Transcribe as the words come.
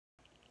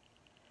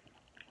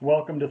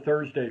Welcome to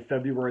Thursday,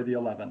 February the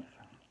 11th.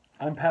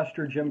 I'm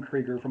Pastor Jim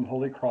Krueger from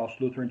Holy Cross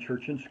Lutheran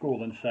Church and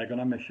School in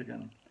Saginaw,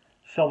 Michigan,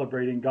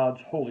 celebrating God's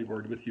holy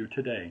word with you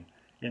today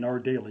in our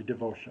daily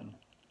devotion.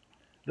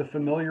 The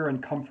familiar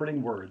and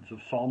comforting words of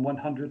Psalm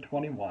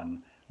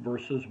 121,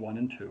 verses 1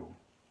 and 2.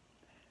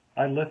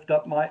 I lift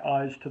up my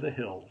eyes to the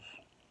hills.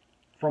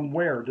 From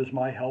where does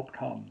my help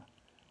come?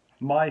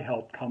 My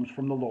help comes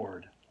from the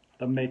Lord,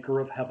 the maker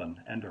of heaven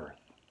and earth.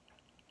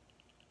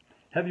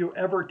 Have you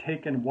ever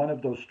taken one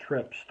of those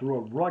trips through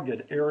a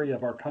rugged area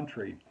of our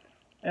country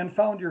and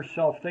found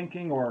yourself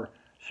thinking or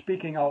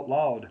speaking out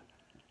loud,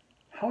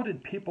 how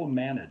did people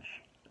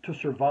manage to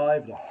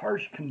survive the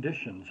harsh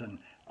conditions and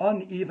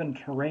uneven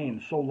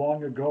terrain so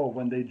long ago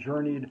when they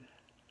journeyed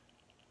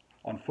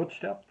on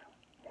footstep,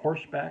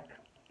 horseback,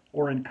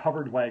 or in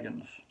covered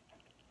wagons,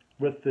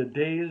 with the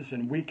days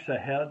and weeks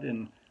ahead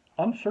in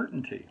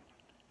uncertainty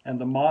and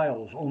the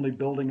miles only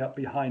building up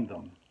behind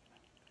them?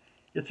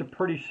 It's a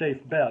pretty safe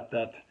bet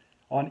that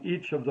on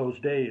each of those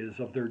days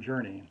of their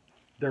journey,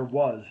 there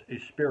was a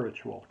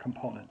spiritual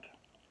component.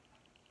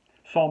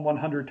 Psalm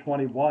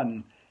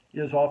 121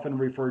 is often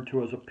referred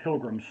to as a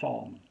pilgrim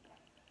psalm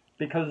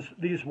because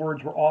these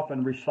words were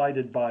often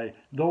recited by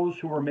those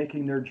who were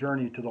making their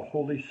journey to the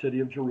holy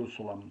city of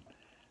Jerusalem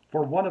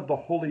for one of the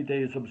holy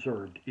days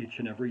observed each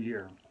and every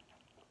year.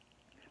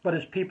 But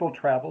as people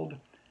traveled,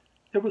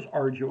 it was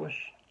arduous.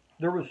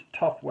 There was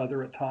tough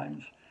weather at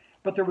times.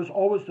 But there was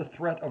always the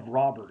threat of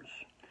robbers,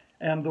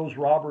 and those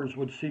robbers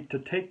would seek to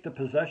take the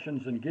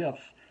possessions and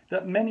gifts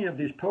that many of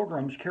these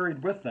pilgrims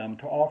carried with them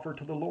to offer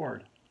to the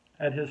Lord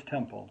at his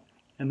temple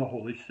in the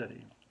holy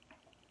city.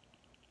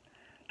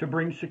 To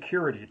bring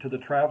security to the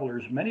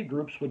travelers, many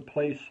groups would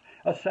place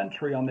a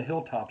sentry on the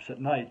hilltops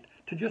at night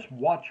to just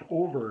watch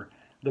over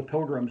the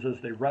pilgrims as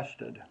they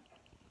rested,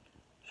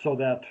 so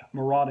that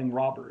marauding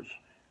robbers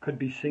could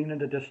be seen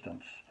at a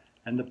distance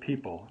and the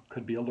people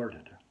could be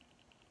alerted.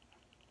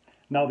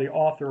 Now, the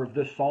author of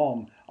this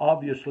psalm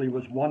obviously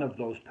was one of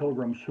those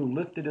pilgrims who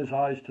lifted his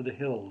eyes to the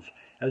hills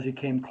as he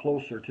came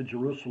closer to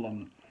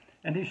Jerusalem,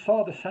 and he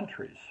saw the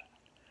sentries.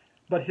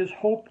 But his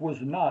hope was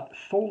not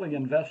solely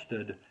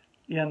invested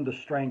in the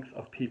strength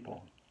of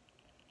people.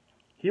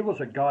 He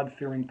was a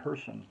God-fearing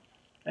person,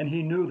 and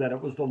he knew that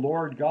it was the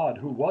Lord God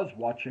who was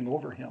watching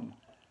over him,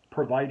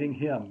 providing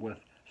him with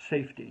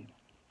safety,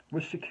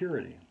 with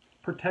security,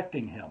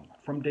 protecting him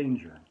from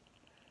danger.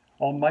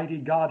 Almighty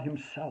God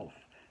himself,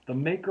 the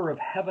maker of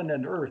heaven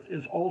and earth,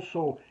 is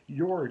also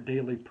your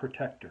daily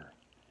protector.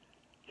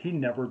 He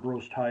never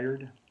grows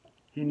tired.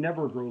 He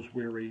never grows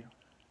weary.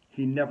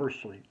 He never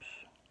sleeps.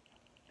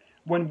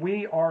 When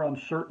we are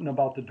uncertain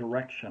about the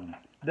direction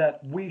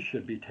that we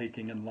should be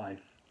taking in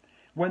life,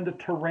 when the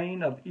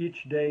terrain of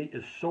each day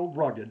is so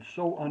rugged,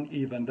 so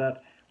uneven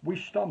that we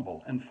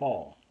stumble and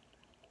fall,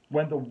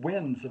 when the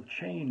winds of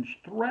change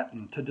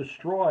threaten to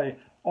destroy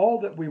all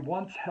that we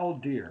once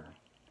held dear,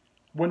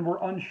 when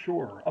we're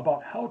unsure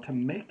about how to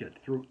make it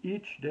through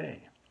each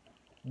day,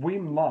 we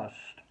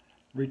must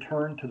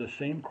return to the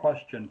same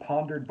question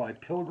pondered by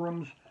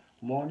pilgrims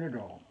long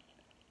ago.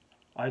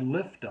 I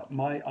lift up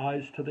my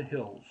eyes to the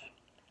hills.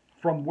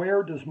 From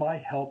where does my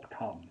help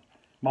come?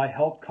 My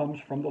help comes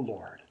from the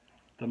Lord,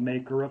 the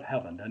maker of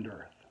heaven and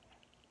earth.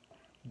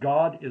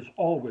 God is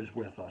always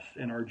with us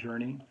in our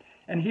journey,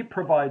 and he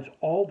provides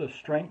all the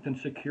strength and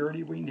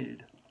security we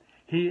need.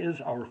 He is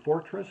our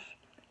fortress.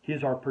 He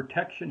is our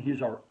protection.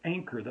 He's our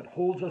anchor that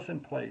holds us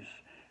in place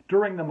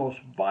during the most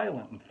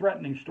violent and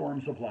threatening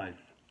storms of life.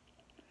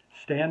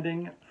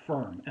 Standing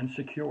firm and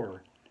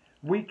secure,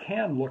 we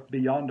can look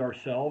beyond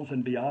ourselves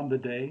and beyond the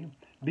day,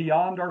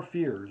 beyond our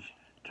fears,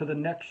 to the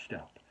next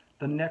step,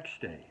 the next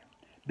day,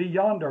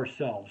 beyond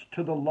ourselves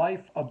to the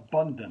life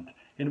abundant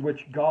in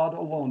which God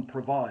alone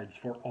provides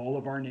for all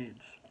of our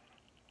needs.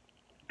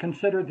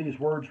 Consider these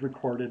words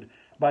recorded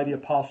by the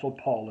Apostle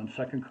Paul in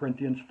 2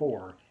 Corinthians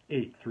 4,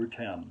 8 through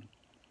 10.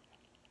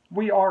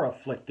 We are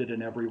afflicted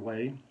in every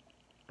way,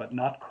 but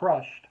not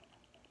crushed,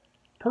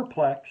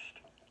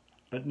 perplexed,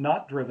 but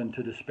not driven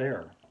to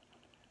despair,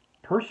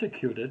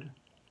 persecuted,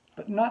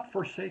 but not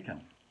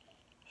forsaken,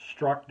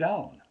 struck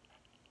down,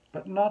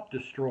 but not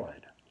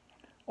destroyed,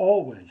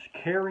 always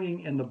carrying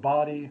in the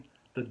body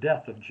the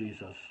death of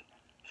Jesus,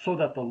 so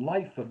that the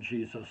life of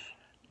Jesus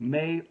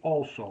may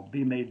also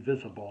be made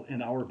visible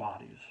in our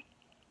bodies.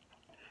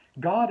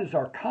 God is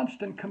our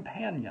constant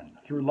companion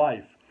through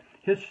life.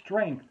 His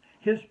strength,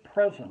 his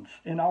presence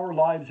in our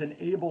lives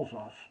enables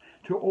us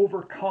to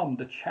overcome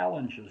the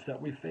challenges that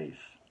we face,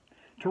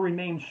 to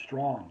remain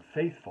strong,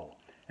 faithful,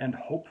 and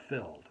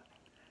hope-filled.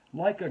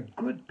 Like a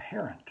good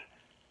parent,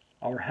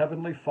 our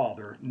Heavenly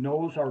Father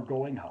knows our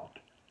going out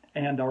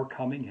and our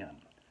coming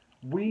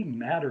in. We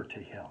matter to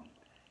him.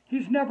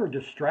 He's never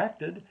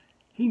distracted.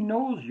 He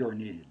knows your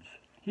needs.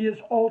 He is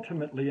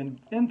ultimately and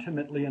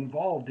intimately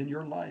involved in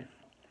your life.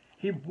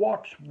 He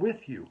walks with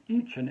you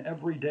each and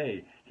every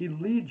day. He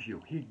leads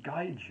you. He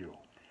guides you.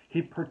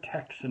 He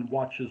protects and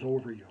watches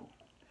over you.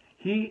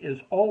 He is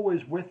always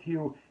with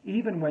you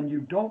even when you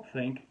don't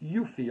think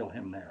you feel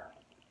him there.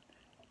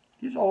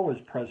 He's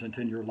always present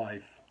in your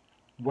life,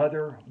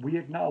 whether we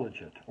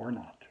acknowledge it or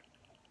not.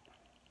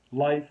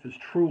 Life is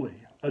truly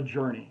a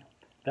journey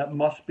that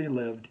must be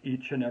lived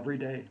each and every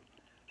day,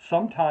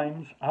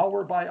 sometimes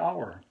hour by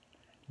hour,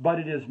 but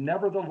it is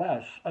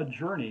nevertheless a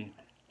journey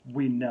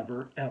we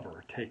never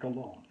ever take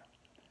alone.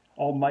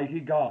 Almighty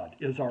God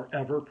is our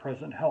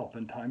ever-present help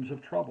in times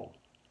of trouble.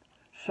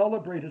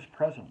 Celebrate his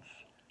presence,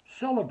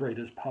 celebrate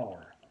his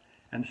power,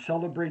 and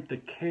celebrate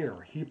the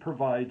care he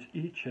provides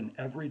each and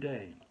every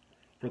day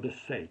for the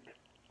sake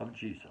of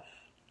Jesus.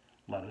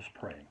 Let us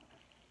pray.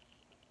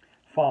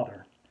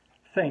 Father,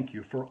 thank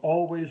you for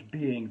always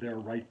being there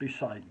right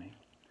beside me,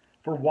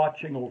 for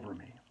watching over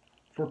me,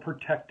 for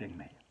protecting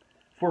me,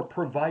 for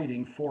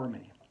providing for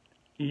me,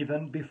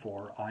 even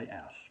before I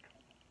ask.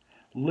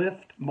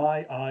 Lift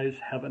my eyes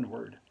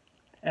heavenward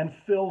and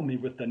fill me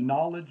with the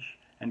knowledge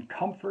and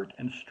comfort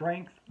and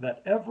strength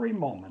that every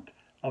moment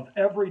of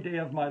every day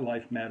of my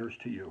life matters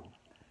to you,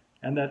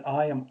 and that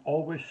I am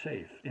always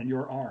safe in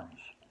your arms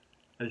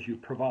as you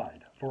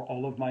provide for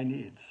all of my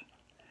needs.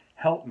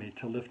 Help me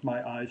to lift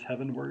my eyes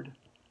heavenward.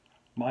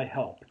 My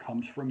help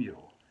comes from you,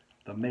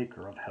 the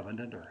maker of heaven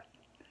and earth.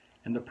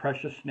 In the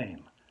precious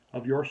name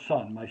of your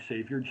Son, my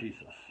Savior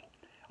Jesus,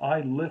 I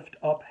lift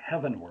up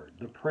heavenward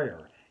the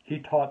prayer he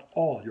taught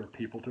all your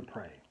people to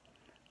pray.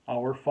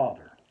 Our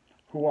Father,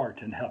 who art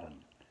in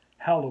heaven,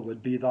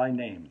 hallowed be thy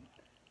name.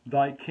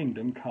 Thy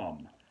kingdom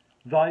come,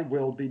 thy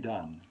will be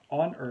done,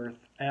 on earth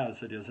as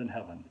it is in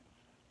heaven.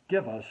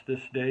 Give us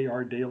this day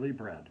our daily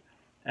bread,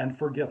 and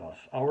forgive us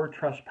our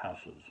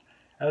trespasses,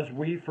 as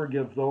we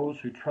forgive those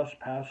who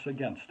trespass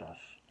against us.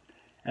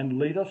 And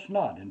lead us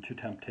not into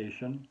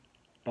temptation,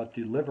 but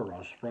deliver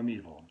us from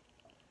evil.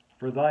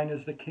 For thine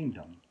is the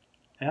kingdom,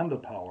 and the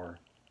power,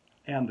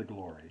 and the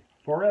glory,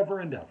 forever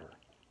and ever.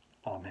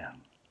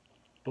 Amen.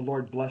 The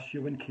Lord bless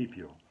you and keep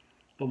you.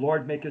 The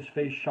Lord make his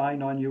face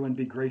shine on you and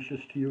be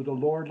gracious to you. The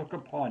Lord look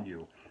upon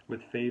you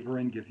with favor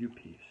and give you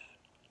peace.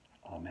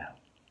 Amen.